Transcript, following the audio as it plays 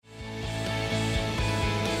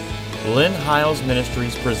Lynn Hiles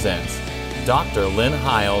Ministries presents Dr. Lynn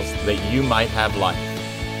Hiles, that you might have life.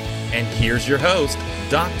 And here's your host,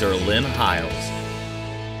 Dr. Lynn Hiles.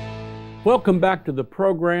 Welcome back to the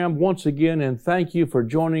program once again, and thank you for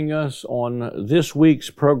joining us on this week's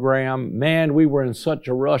program. Man, we were in such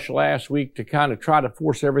a rush last week to kind of try to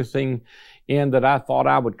force everything in that I thought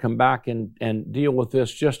I would come back and deal with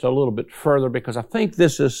this just a little bit further, because I think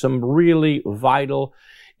this is some really vital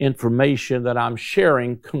information that I'm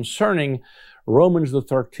sharing concerning Romans the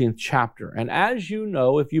 13th chapter. And as you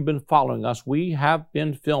know, if you've been following us, we have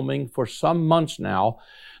been filming for some months now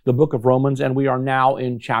the book of Romans, and we are now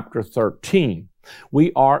in chapter 13.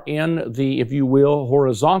 We are in the, if you will,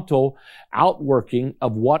 horizontal outworking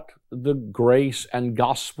of what the grace and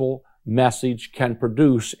gospel message can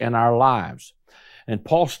produce in our lives. And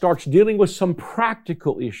Paul starts dealing with some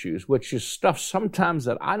practical issues, which is stuff sometimes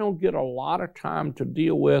that I don't get a lot of time to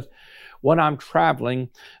deal with when I'm traveling,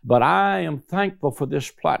 but I am thankful for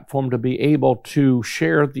this platform to be able to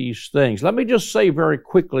share these things. Let me just say very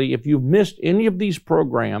quickly, if you've missed any of these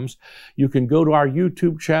programs, you can go to our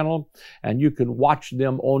YouTube channel and you can watch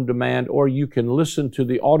them on demand, or you can listen to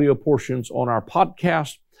the audio portions on our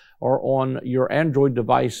podcast, or on your Android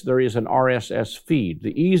device, there is an RSS feed.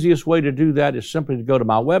 The easiest way to do that is simply to go to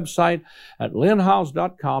my website at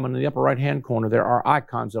lynnhiles.com, and in the upper right-hand corner, there are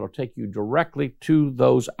icons that will take you directly to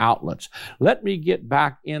those outlets. Let me get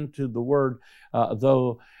back into the Word,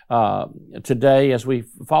 today as we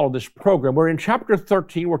follow this program. We're in chapter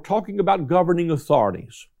 13. We're talking about governing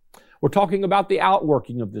authorities. We're talking about the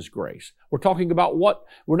outworking of this grace. We're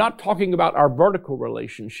not talking about our vertical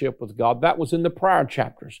relationship with God. That was in the prior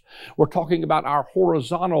chapters. We're talking about our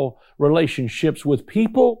horizontal relationships with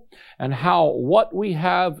people and how what we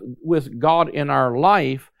have with God in our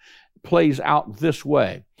life plays out this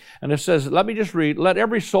way. And it says, let me just read, let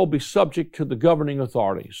every soul be subject to the governing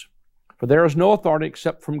authorities. For there is no authority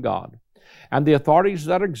except from God, and the authorities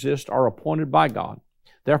that exist are appointed by God.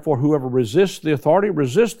 Therefore, whoever resists the authority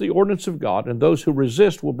resists the ordinance of God, and those who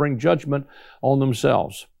resist will bring judgment on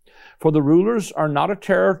themselves. For the rulers are not a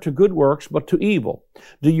terror to good works, but to evil.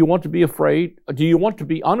 Do you want to be afraid? Do you want to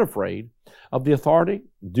be unafraid of the authority?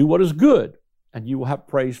 Do what is good, and you will have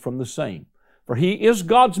praise from the same. For he is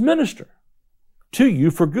God's minister to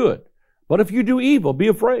you for good. But if you do evil, be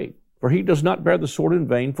afraid, for he does not bear the sword in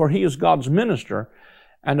vain, for he is God's minister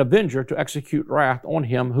and avenger to execute wrath on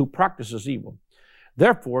him who practices evil.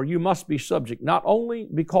 Therefore, you must be subject, not only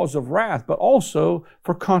because of wrath, but also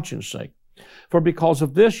for conscience sake. For because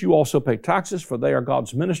of this, you also pay taxes, for they are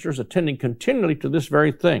God's ministers, attending continually to this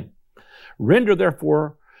very thing. Render,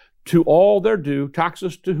 therefore, to all their due,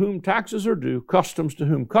 taxes to whom taxes are due, customs to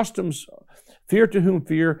whom customs, fear to whom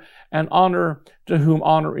fear, and honor to whom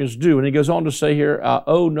honor is due. And he goes on to say here,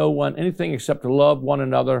 owe no one anything except to love one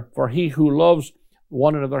another, for he who loves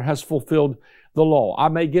one another has fulfilled the law. I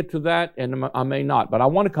may get to that and I may not, but I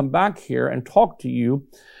want to come back here and talk to you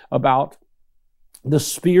about the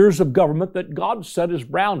spheres of government that God set as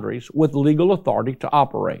boundaries with legal authority to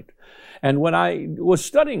operate. And when I was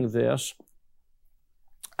studying this,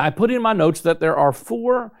 I put in my notes that there are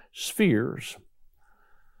 4 spheres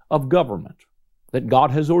of government that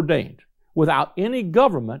God has ordained. Without any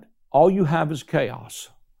government, all you have is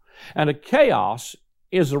chaos. And a chaos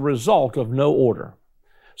is a result of no order.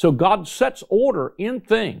 So God sets order in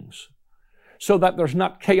things so that there's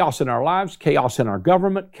not chaos in our lives, chaos in our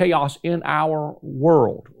government, chaos in our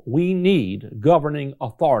world. We need governing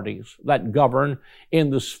authorities that govern in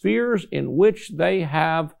the spheres in which they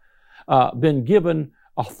have been given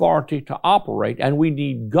authority to operate, and we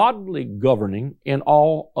need godly governing in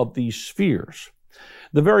all of these spheres.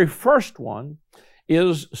 The very first one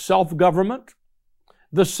is self-government.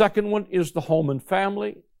 The second one is the home and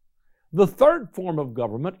family. The third form of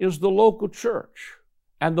government is the local church,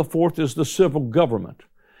 and the fourth is the civil government.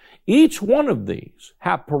 Each one of these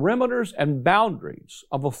have perimeters and boundaries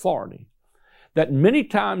of authority that many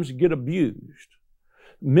times get abused.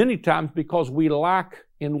 Many times because we lack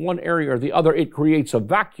in one area or the other, it creates a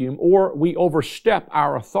vacuum, or we overstep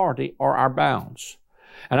our authority or our bounds.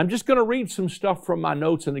 And I'm just going to read some stuff from my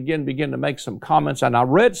notes and again begin to make some comments. And I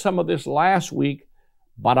read some of this last week,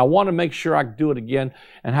 but I want to make sure I do it again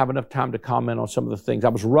and have enough time to comment on some of the things. I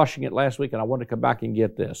was rushing it last week and I want to come back and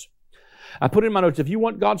get this. I put in my notes, if you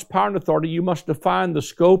want God's power and authority, you must define the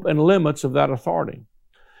scope and limits of that authority.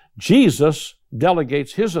 Jesus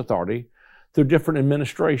delegates his authority through different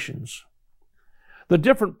administrations. The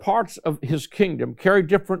different parts of his kingdom carry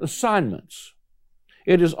different assignments.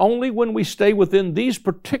 It is only when we stay within these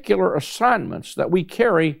particular assignments that we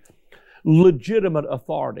carry legitimate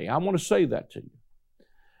authority. I want to say that to you.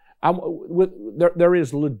 There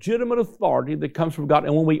is legitimate authority that comes from God.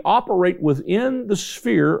 And when we operate within the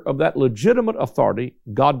sphere of that legitimate authority,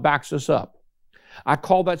 God backs us up. I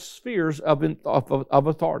call that spheres of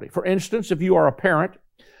authority. For instance, if you are a parent,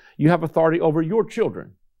 you have authority over your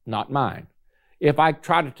children, not mine. If I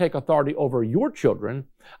try to take authority over your children,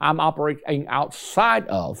 I'm operating outside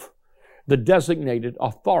of the designated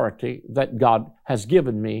authority that God has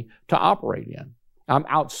given me to operate in. I'm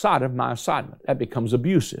outside of my assignment. That becomes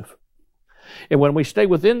abusive. And when we stay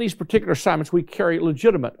within these particular assignments, we carry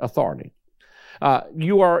legitimate authority.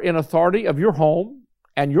 You are in authority of your home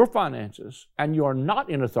and your finances, and you are not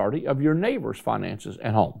in authority of your neighbor's finances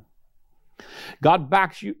and home. God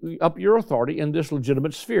backs you up your authority in this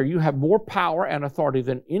legitimate sphere. You have more power and authority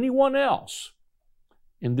than anyone else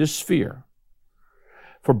in this sphere.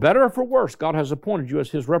 For better or for worse, God has appointed you as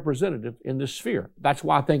His representative in this sphere. That's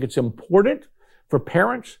why I think it's important for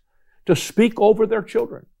parents to speak over their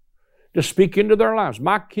children, to speak into their lives.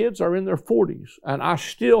 My kids are in their 40s, and I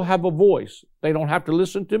still have a voice. They don't have to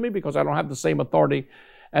listen to me because I don't have the same authority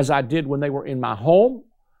as I did when they were in my home,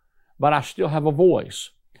 but I still have a voice.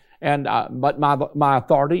 And but my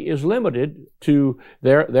authority is limited to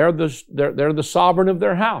they're the sovereign of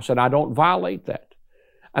their house, and I don't violate that,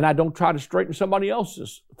 and I don't try to straighten somebody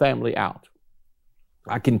else's family out.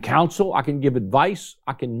 I can counsel, I can give advice,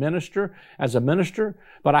 I can minister as a minister,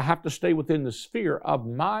 but I have to stay within the sphere of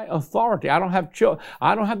my authority. I don't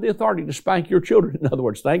have the authority to spank your children, in other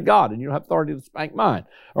words, thank God, and you don't have authority to spank mine,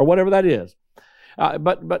 or whatever that is.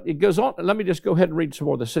 But it goes on. Let me just go ahead and read some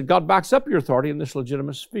more. They said, God backs up your authority in this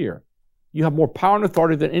legitimate sphere. You have more power and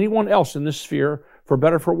authority than anyone else in this sphere, for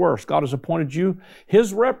better or for worse. God has appointed you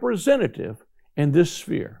His representative in this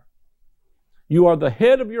sphere. You are the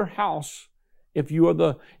head of your house. If you are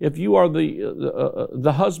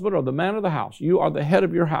the husband or the man of the house, you are the head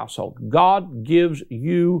of your household. God gives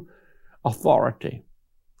you authority.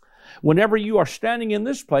 Whenever you are standing in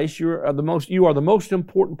this place, you are the most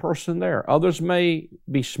important person there. Others may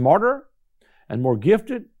be smarter and more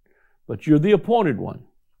gifted, but you're the appointed one.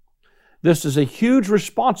 This is a huge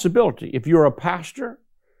responsibility. If you're a pastor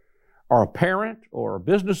or a parent or a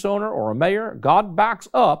business owner or a mayor, God backs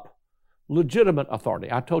up legitimate authority.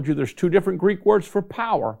 I told you there's two different Greek words for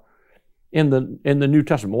power in the New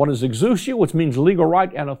Testament. One is exousia, which means legal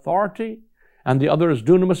right and authority, and the other is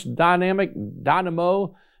dunamis,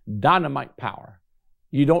 dynamite power.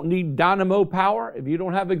 You don't need dynamo power if you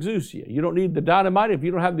don't have exousia. You don't need the dynamite if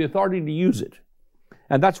you don't have the authority to use it.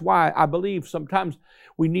 And that's why I believe sometimes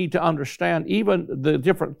we need to understand even the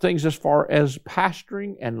different things as far as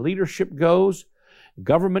pastoring and leadership goes,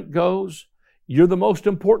 government goes. You're the most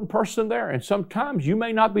important person there. And sometimes you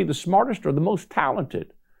may not be the smartest or the most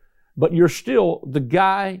talented, but you're still the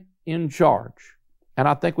guy in charge. And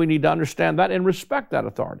I think we need to understand that and respect that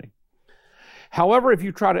authority. However, if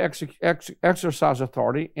you try to exercise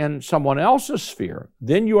authority in someone else's sphere,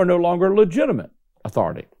 then you are no longer legitimate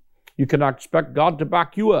authority. You cannot expect God to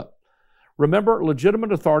back you up. Remember,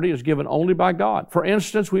 legitimate authority is given only by God. For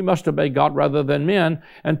instance, we must obey God rather than men,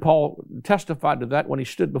 and Paul testified to that when he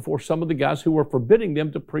stood before some of the guys who were forbidding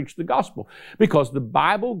them to preach the gospel, because the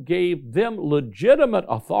Bible gave them legitimate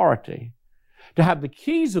authority to have the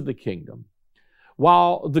keys of the kingdom,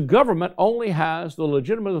 while the government only has the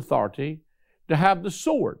legitimate authority to have the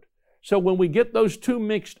sword. So when we get those two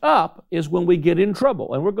mixed up is when we get in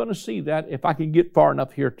trouble. And we're going to see that if I can get far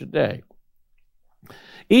enough here today.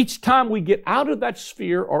 Each time we get out of that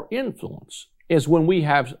sphere or influence is when we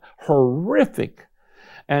have horrific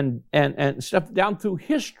and stuff down through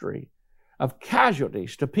history of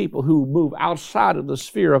casualties to people who move outside of the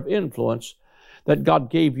sphere of influence that God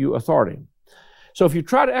gave you authority. So if you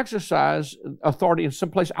try to exercise authority in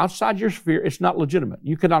some place outside your sphere, it's not legitimate.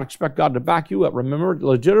 You cannot expect God to back you up. Remember,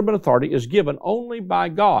 legitimate authority is given only by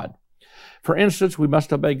God. For instance, we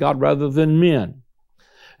must obey God rather than men.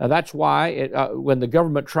 That's why when the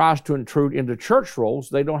government tries to intrude into church roles,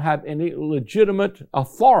 they don't have any legitimate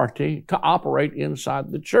authority to operate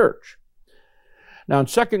inside the church. Now in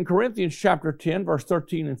 2 Corinthians chapter 10, verse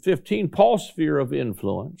 13 and 15, Paul's sphere of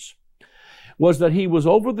influence was that he was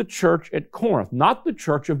over the church at Corinth, not the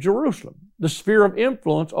church of Jerusalem. The sphere of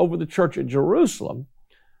influence over the church at Jerusalem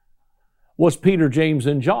was Peter, James,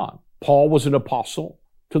 and John. Paul was an apostle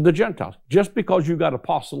to the Gentiles. Just because you got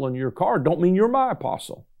apostle in your card don't mean you're my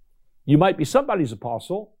apostle. You might be somebody's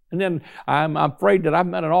apostle, and then I'm afraid that I've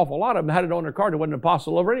met an awful lot of them had it on their card. They wasn't an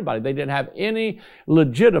apostle over anybody. They didn't have any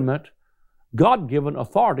legitimate God-given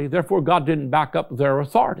authority. Therefore, God didn't back up their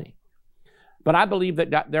authority. But I believe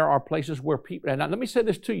that there are places where people, and let me say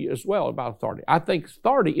this to you as well about authority. I think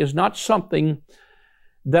authority is not something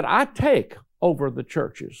that I take over the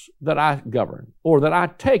churches that I govern or that I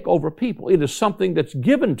take over people. It is something that's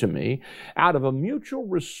given to me out of a mutual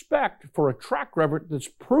respect for a track record that's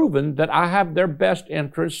proven that I have their best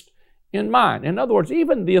interest in mind. In other words,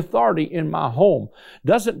 even the authority in my home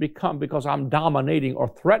doesn't become because I'm dominating or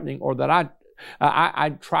threatening or that I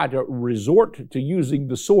try to resort to using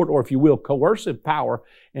the sword or, if you will, coercive power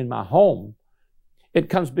in my home. It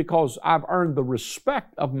comes because I've earned the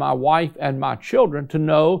respect of my wife and my children to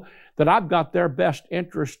know that I've got their best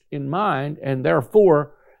interest in mind, and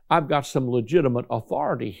therefore I've got some legitimate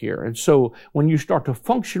authority here. And so when you start to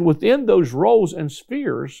function within those roles and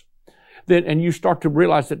spheres, then, and you start to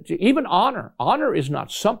realize that even honor is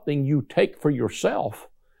not something you take for yourself.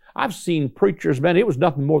 I've seen preachers, man, it was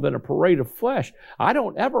nothing more than a parade of flesh. I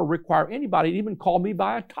don't ever require anybody to even call me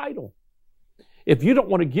by a title. If you don't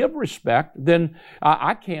want to give respect, then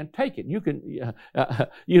I can't take it. You can,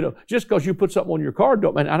 just because you put something on your card,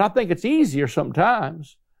 and I think it's easier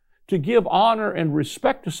sometimes to give honor and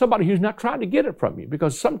respect to somebody who's not trying to get it from you,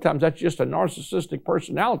 because sometimes that's just a narcissistic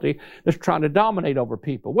personality that's trying to dominate over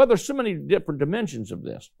people. Well, there's so many different dimensions of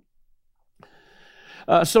this.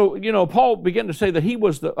 Paul began to say that he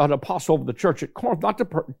was an apostle of the church at Corinth, not the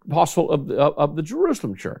apostle of the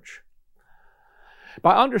Jerusalem church.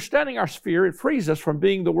 By understanding our sphere, it frees us from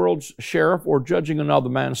being the world's sheriff or judging another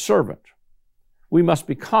man's servant. We must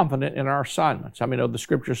be confident in our assignments. I mean, the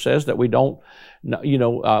scripture says that we don't,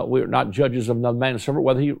 we're not judges of another man's servant,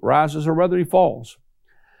 whether he rises or whether he falls.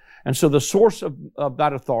 And so the source of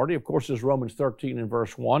that authority, of course, is Romans 13 and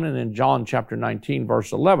verse 1, and in John chapter 19,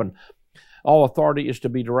 verse 11. All authority is to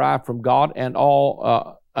be derived from God, and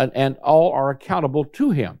all are accountable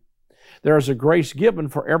to Him. There is a grace given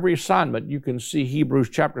for every assignment. You can see Hebrews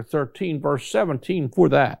chapter 13, verse 17 for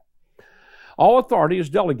that. All authority is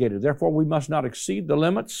delegated. Therefore, we must not exceed the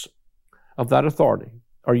limits of that authority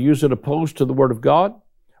or use it opposed to the Word of God,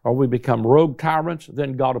 or we become rogue tyrants,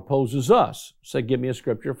 then God opposes us. Say, give me a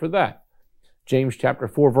scripture for that. James chapter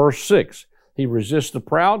 4, verse 6. He resists the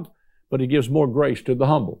proud, but He gives more grace to the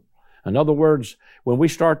humble. In other words, when we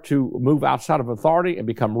start to move outside of authority and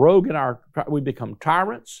become rogue we become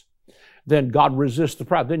tyrants, then God resists the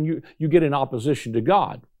proud. Then you get in opposition to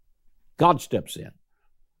God. God steps in.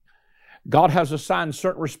 God has assigned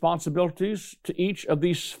certain responsibilities to each of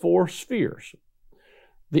these four spheres: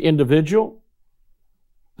 the individual,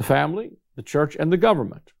 the family, the church, and the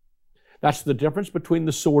government. That's the difference between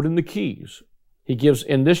the sword and the keys. He gives,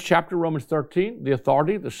 in this chapter, Romans 13, the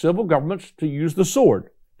authority, the civil governments, to use the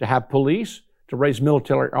sword, to have police, to raise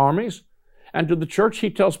military armies. And to the church,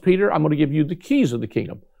 he tells Peter, I'm going to give you the keys of the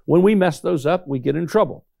kingdom. When we mess those up, we get in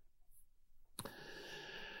trouble.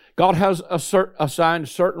 God has assigned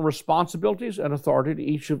certain responsibilities and authority to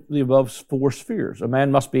each of the above four spheres. A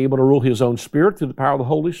man must be able to rule his own spirit through the power of the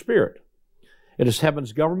Holy Spirit. It is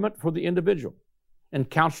heaven's government for the individual. In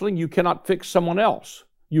counseling, you cannot fix someone else.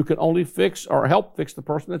 You can only fix or help fix the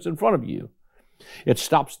person that's in front of you. It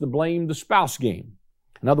stops the blame the spouse game.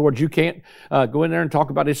 In other words, you can't go in there and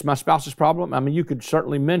talk about it's my spouse's problem. I mean, you could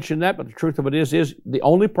certainly mention that, but the truth of it is the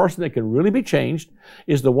only person that can really be changed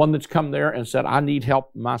is the one that's come there and said, I need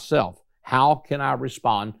help myself. How can I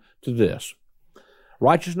respond to this?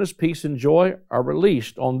 Righteousness, peace, and joy are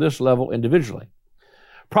released on this level individually.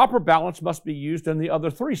 Proper balance must be used in the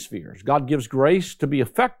other three spheres. God gives grace to be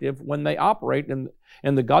effective when they operate in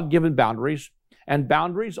the God-given boundaries, and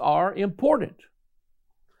boundaries are important.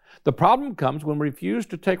 The problem comes when we refuse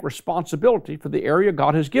to take responsibility for the area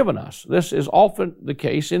God has given us. This is often the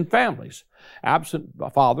case in families, absent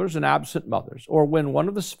fathers and absent mothers, or when one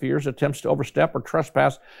of the spheres attempts to overstep or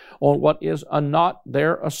trespass on what is not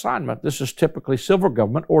their assignment. This is typically civil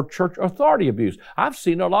government or church authority abuse. I've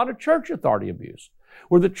seen a lot of church authority abuse,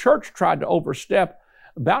 where the church tried to overstep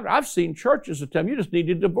boundary. I've seen churches that tell them, you just need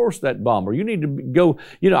to divorce that bum, or you need to go,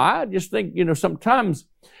 I just think, sometimes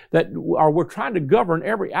that we're trying to govern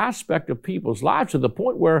every aspect of people's lives to the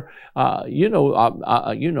point where, I've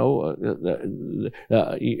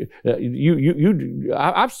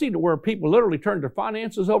seen it where people literally turned their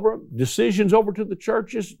finances over, decisions over to the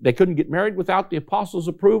churches. They couldn't get married without the apostles'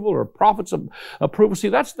 approval or prophets' approval. See,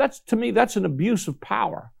 that's to me, that's an abuse of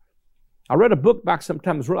power. I read a book back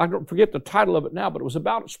sometimes, I don't forget the title of it now, but it was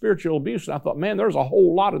about spiritual abuse. And I thought, man, there's a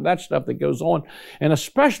whole lot of that stuff that goes on. And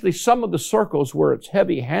especially some of the circles where it's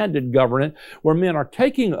heavy-handed government, where men are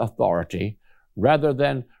taking authority rather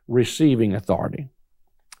than receiving authority.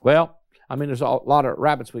 Well, there's a lot of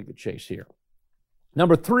rabbits we could chase here.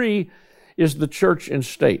 Number 3 is the church and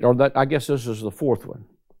state, or that I guess this is the fourth one.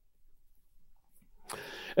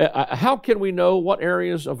 How can we know what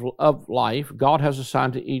areas of life God has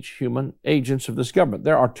assigned to each human agents of this government?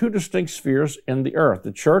 There are two distinct spheres in the earth,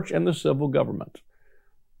 the church and the civil government.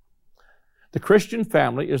 The Christian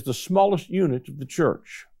family is the smallest unit of the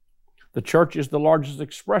church. The church is the largest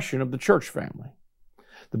expression of the church family.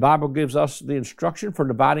 The Bible gives us the instruction for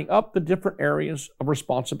dividing up the different areas of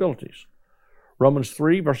responsibilities. Romans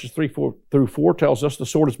 3, verses 3 through 4 tells us the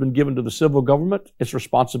sword has been given to the civil government. Its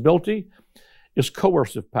responsibility is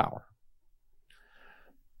coercive power.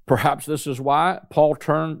 Perhaps this is why Paul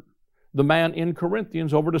turned the man in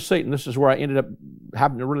Corinthians over to Satan. This is where I ended up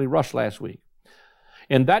having to really rush last week.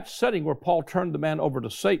 In that setting where Paul turned the man over to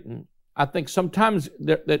Satan, I think sometimes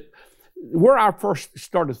that where I first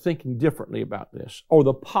started thinking differently about this, or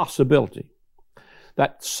the possibility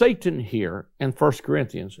that Satan here in 1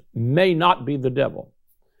 Corinthians may not be the devil,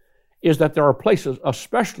 is that there are places,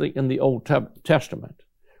 especially in the Old Testament,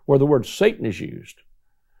 where the word Satan is used,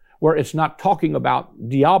 where it's not talking about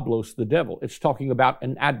Diablos, the devil. It's talking about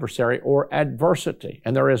an adversary or adversity.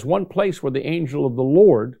 And there is one place where the angel of the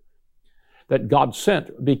Lord that God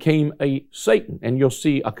sent became a Satan. And you'll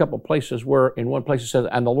see a couple places where in one place it says,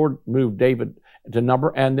 and the Lord moved David to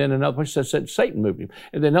number, and then another place it said Satan moved him.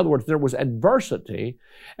 And in other words, there was adversity,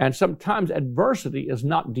 and sometimes adversity is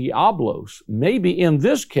not Diablos. Maybe in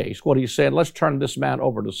this case, what he's saying, let's turn this man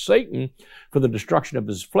over to Satan for the destruction of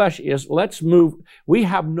his flesh, is let's move. We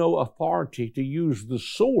have no authority to use the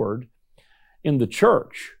sword in the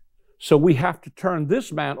church, so we have to turn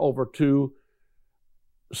this man over to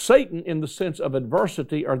Satan in the sense of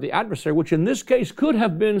adversity or the adversary, which in this case could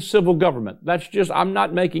have been civil government. That's just, I'm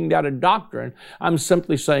not making that a doctrine. I'm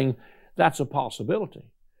simply saying that's a possibility.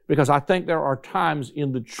 Because I think there are times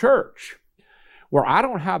in the church where I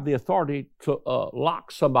don't have the authority to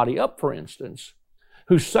lock somebody up, for instance,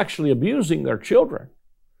 who's sexually abusing their children.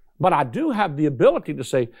 But I do have the ability to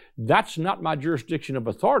say, that's not my jurisdiction of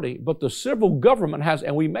authority, but the civil government has,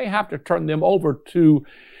 and we may have to turn them over to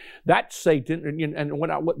that Satan. And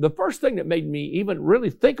the first thing that made me even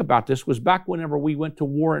really think about this was back whenever we went to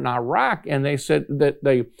war in Iraq, and they said that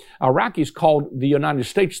the Iraqis called the United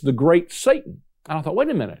States the Great Satan. And I thought,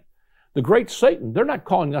 wait a minute, the Great Satan, they're not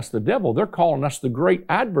calling us the devil, they're calling us the great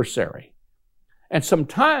adversary. And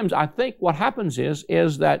sometimes I think what happens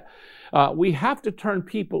is that we have to turn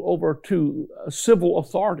people over to civil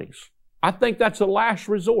authorities. I think that's a last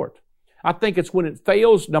resort. I think it's when it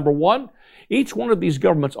fails. Number one, each one of these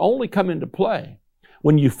governments only come into play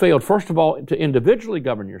when you failed, first of all, to individually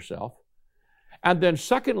govern yourself. And then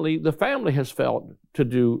secondly, the family has failed to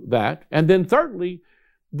do that. And then thirdly,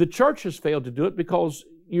 the church has failed to do it because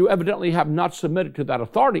you evidently have not submitted to that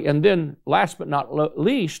authority. And then last but not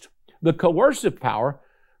least, the coercive power,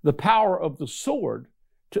 the power of the sword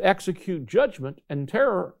to execute judgment and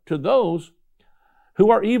terror to those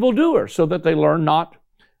who are evildoers so that they learn not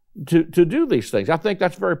to do these things. I think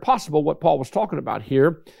that's very possible what Paul was talking about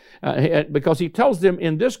here because he tells them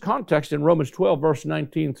in this context in Romans 12, verse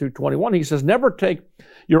 19 through 21, he says, never take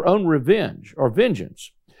your own revenge or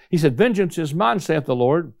vengeance. He said, vengeance is mine, saith the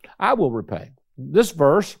Lord, I will repay. This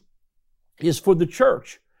verse is for the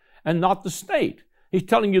church and not the state. He's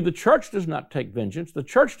telling you the church does not take vengeance. The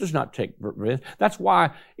church does not take revenge. That's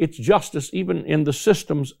why it's justice even in the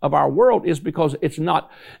systems of our world, is because it's not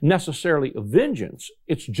necessarily vengeance.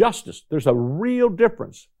 It's justice. There's a real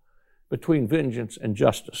difference between vengeance and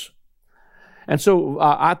justice. And so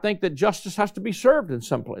I think that justice has to be served in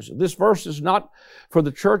some places. This verse is not for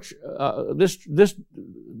the church.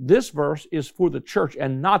 This verse is for the church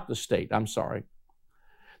and not the state. I'm sorry.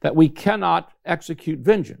 That we cannot execute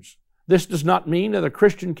vengeance. This does not mean that a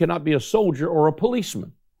Christian cannot be a soldier or a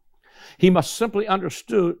policeman. He must simply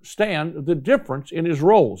understand the difference in his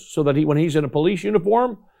roles so that when he's in a police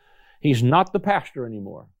uniform, he's not the pastor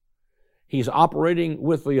anymore. He's operating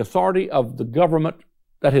with the authority of the government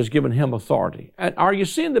that has given him authority. And are you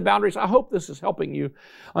seeing the boundaries? I hope this is helping you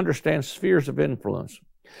understand spheres of influence.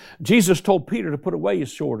 Jesus told Peter to put away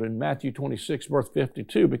his sword in Matthew 26, verse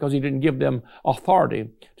 52, because he didn't give them authority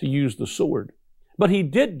to use the sword. But he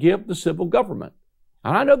did give the civil government.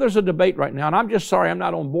 And I know there's a debate right now, and I'm just sorry I'm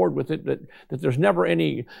not on board with it, that there's never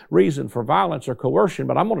any reason for violence or coercion.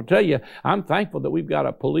 But I'm going to tell you, I'm thankful that we've got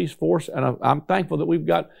a police force, and I'm thankful that we've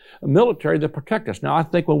got a military that protect us. Now, I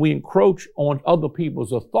think when we encroach on other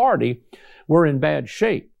people's authority, we're in bad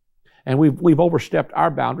shape. And we've overstepped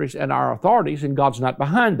our boundaries and our authorities, and God's not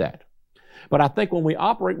behind that. But I think when we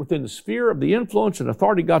operate within the sphere of the influence and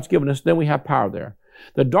authority God's given us, then we have power there.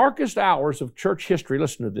 The darkest hours of church history,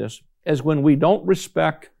 listen to this, is when we don't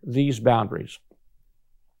respect these boundaries.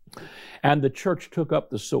 And the church took up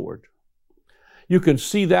the sword. You can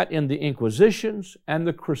see that in the Inquisitions and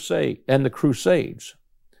the Crusades.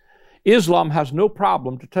 Islam has no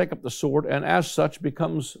problem to take up the sword and as such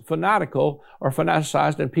becomes fanatical or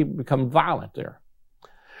fanaticized, and people become violent there.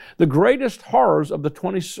 The greatest horrors of the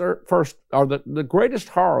 21st, or the greatest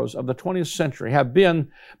horrors of the 20th century have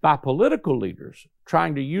been by political leaders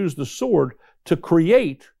trying to use the sword to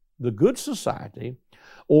create the good society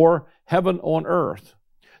or heaven on earth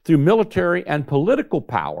through military and political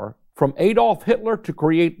power, from Adolf Hitler to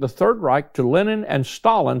create the Third Reich to Lenin and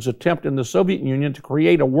Stalin's attempt in the Soviet Union to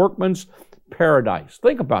create a workman's paradise.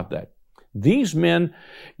 Think about that. These men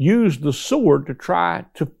used the sword to try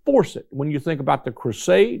to force it. When you think about the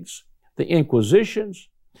Crusades, the Inquisitions,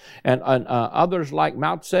 and others like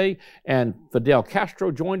Mao Tse and Fidel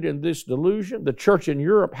Castro joined in this delusion. The church in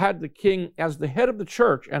Europe had the king as the head of the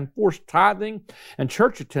church and forced tithing and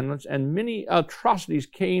church attendance, and many atrocities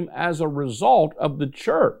came as a result of the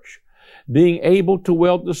church being able to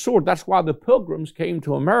wield the sword. That's why the Pilgrims came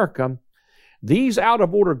to America. These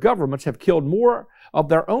out-of-order governments have killed more of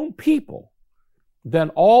their own people than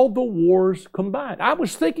all the wars combined. I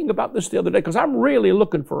was thinking about this the other day because I'm really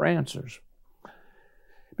looking for answers.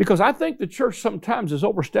 Because I think the church sometimes is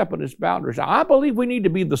overstepping its boundaries. I believe we need to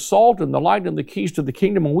be the salt and the light and the keys to the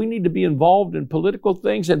kingdom, and we need to be involved in political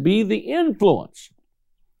things and be the influence.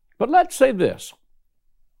 But let's say this.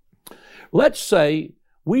 Let's say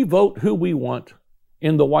we vote who we want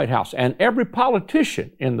in the White House and every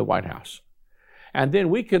politician in the White House. And then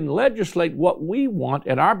we can legislate what we want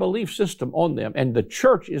and our belief system on them, and the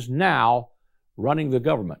church is now running the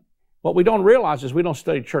government. What we don't realize is we don't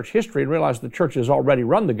study church history and realize the church has already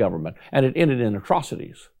run the government, and it ended in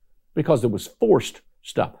atrocities because it was forced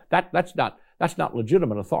stuff. That's not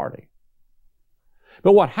legitimate authority.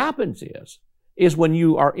 But what happens is when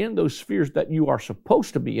you are in those spheres that you are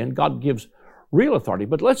supposed to be in, God gives real authority.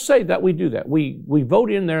 But let's say that we do that. We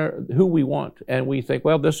vote in there who we want, and we think,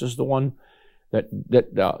 well, this is the one that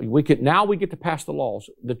we get to pass the laws.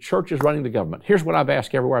 The church is running the government. Here's what I've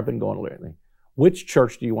asked everywhere I've been going lately. Which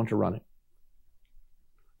church do you want to run it?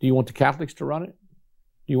 Do you want the Catholics to run it?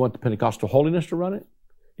 Do you want the Pentecostal holiness to run it?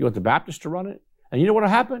 Do you want the Baptists to run it? And you know what will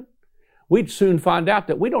happen? We'd soon find out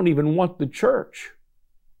that we don't even want the church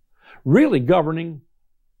really governing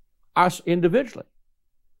us individually.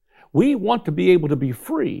 We want to be able to be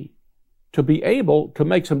free, to be able to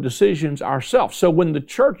make some decisions ourselves. So when the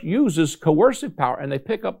church uses coercive power and they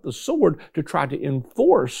pick up the sword to try to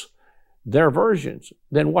enforce their versions,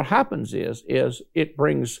 then what happens is it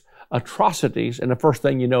brings atrocities, and the first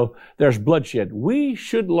thing you know, there's bloodshed. We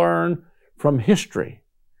should learn from history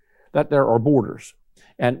that there are borders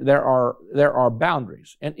and there are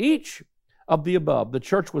boundaries. And each of the above, the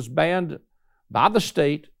church was banned by the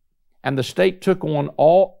state, and the state took on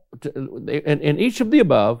in each of the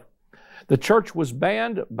above, the church was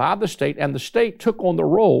banned by the state, and the state took on the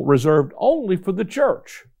role reserved only for the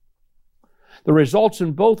church. The results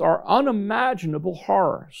in both are unimaginable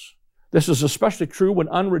horrors. This is especially true when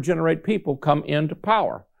unregenerate people come into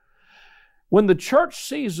power. When the church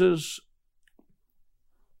seizes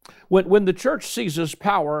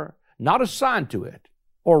power not assigned to it,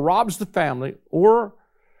 or robs the family or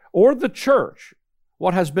the church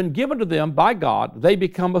what has been given to them by God, they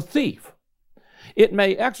become a thief. It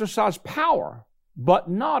may exercise power, but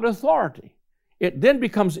not authority. It then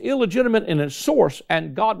becomes illegitimate in its source,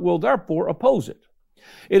 and God will therefore oppose it.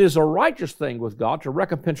 It is a righteous thing with God to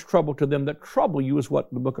recompense trouble to them that trouble you, is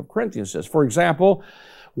what the book of Corinthians says. For example,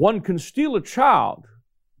 one can steal a child,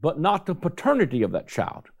 but not the paternity of that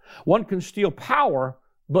child. One can steal power,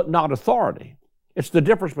 but not authority. It's the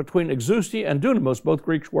difference between exousia and dunamos, both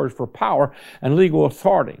Greek words for power and legal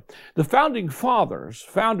authority. The founding fathers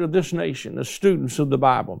founded this nation as students of the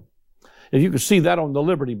Bible. If you can see that on the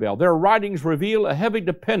Liberty Bell. Their writings reveal a heavy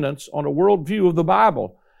dependence on a worldview of the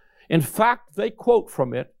Bible. In fact, they quote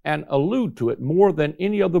from it and allude to it more than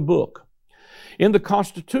any other book. In the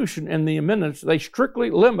Constitution and the amendments, they strictly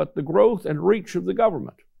limit the growth and reach of the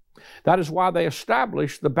government. That is why they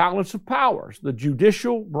establish the balance of powers, the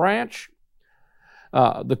judicial branch,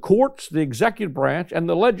 the courts, the executive branch, and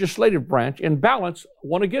the legislative branch in balance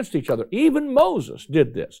one against each other. Even Moses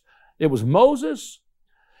did this. It was Moses,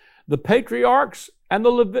 the patriarchs, and the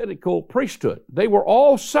Levitical priesthood. They were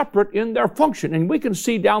all separate in their function. And we can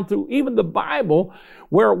see down through even the Bible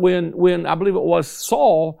where when I believe it was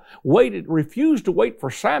Saul refused to wait for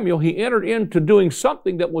Samuel, he entered into doing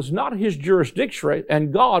something that was not his jurisdiction,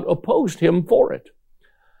 and God opposed him for it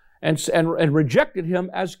and rejected him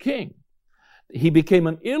as king. He became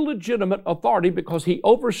an illegitimate authority because he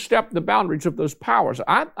overstepped the boundaries of those powers.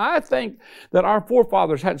 I think that our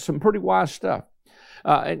forefathers had some pretty wise stuff.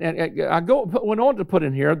 And I went on to put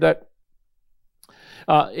in here that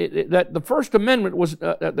that the First Amendment was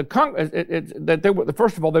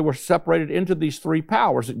first of all, they were separated into these three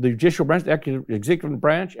powers: the judicial branch, the executive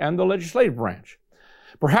branch, and the legislative branch.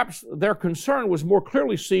 Perhaps their concern was more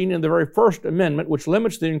clearly seen in the very First Amendment, which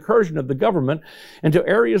limits the incursion of the government into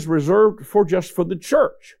areas reserved just for the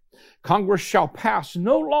church. Congress shall pass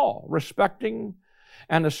no law respecting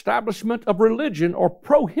an establishment of religion or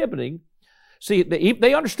prohibiting. See,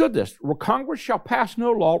 they understood this. Congress shall pass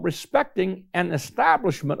no law respecting an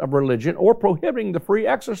establishment of religion or prohibiting the free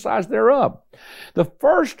exercise thereof. The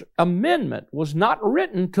First Amendment was not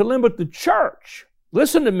written to limit the church.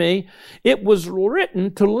 Listen to me. It was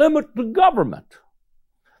written to limit the government.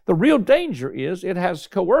 The real danger is it has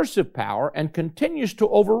coercive power and continues to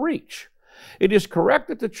overreach. It is correct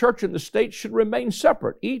that the church and the state should remain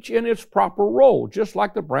separate, each in its proper role, just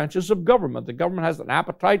like the branches of government. The government has an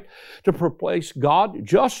appetite to replace God,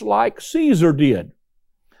 just like Caesar did.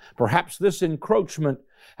 Perhaps this encroachment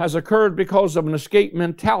has occurred because of an escape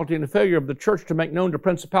mentality and the failure of the church to make known to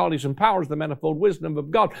principalities and powers the manifold wisdom of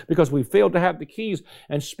God, because we failed to have the keys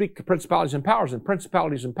and speak to principalities and powers. And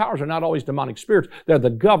principalities and powers are not always demonic spirits. They're the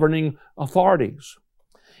governing authorities.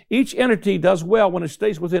 Each entity does well when it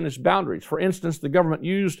stays within its boundaries. For instance, the government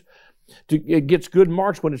it gets good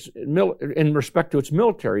marks when it's in respect to its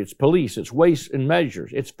military, its police, its weights and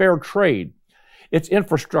measures, its fair trade, its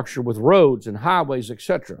infrastructure with roads and highways,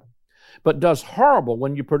 etc. But does horrible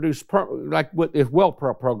when you produce, if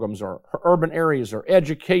welfare programs or urban areas or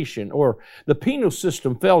education, or the penal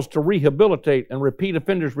system fails to rehabilitate and repeat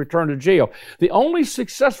offenders return to jail. The only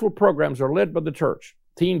successful programs are led by the church.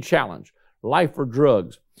 Teen Challenge, Life for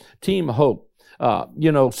Drugs, Team Hope,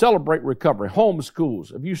 Celebrate Recovery, home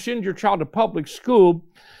schools. If you send your child to public school,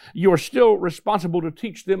 you're still responsible to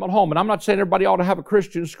teach them at home. And I'm not saying everybody ought to have a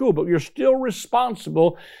Christian school, but you're still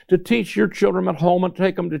responsible to teach your children at home and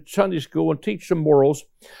take them to Sunday school and teach them morals.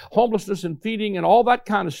 Homelessness and feeding and all that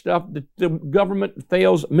kind of stuff that the government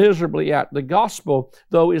fails miserably at. The gospel,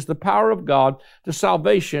 though, is the power of God to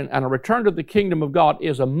salvation, and a return to the kingdom of God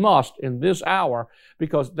is a must in this hour,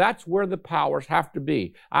 because that's where the powers have to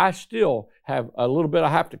be. I still have a little bit I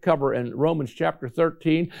have to cover in Romans chapter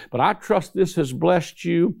 13, but I trust this has blessed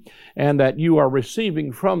you and that you are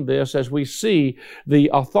receiving from this as we see the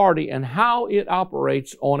authority and how it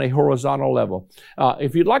operates on a horizontal level.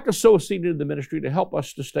 If you'd like to sow a seed into the ministry to help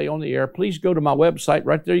us to stay on the air, please go to my website.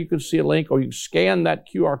 Right there you can see a link, or you can scan that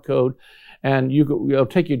QR code, and it'll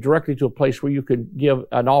take you directly to a place where you can give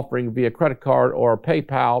an offering via credit card or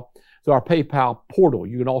PayPal, through our PayPal portal.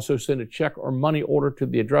 You can also send a check or money order to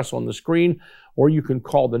the address on the screen, or you can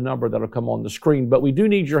call the number that'll come on the screen. But we do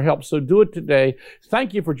need your help, so do it today.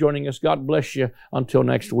 Thank you for joining us. God bless you. Until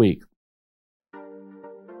next week.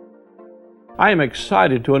 I am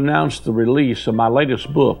excited to announce the release of my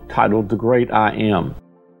latest book titled The Great I Am.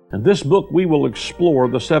 In this book, we will explore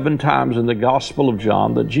the 7 times in the Gospel of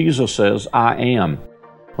John that Jesus says, I am.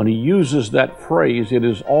 When he uses that phrase, it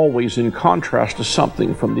is always in contrast to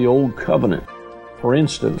something from the Old Covenant. For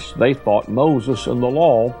instance, they thought Moses and the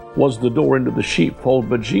law was the door into the sheepfold,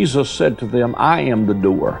 but Jesus said to them, I am the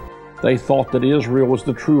door. They thought that Israel was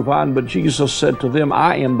the true vine, but Jesus said to them,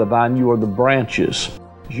 I am the vine, you are the branches.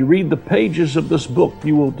 As you read the pages of this book,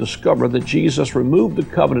 you will discover that Jesus removed the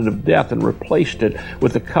covenant of death and replaced it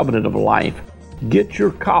with the covenant of life. Get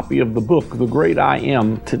your copy of the book, The Great I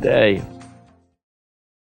Am, today.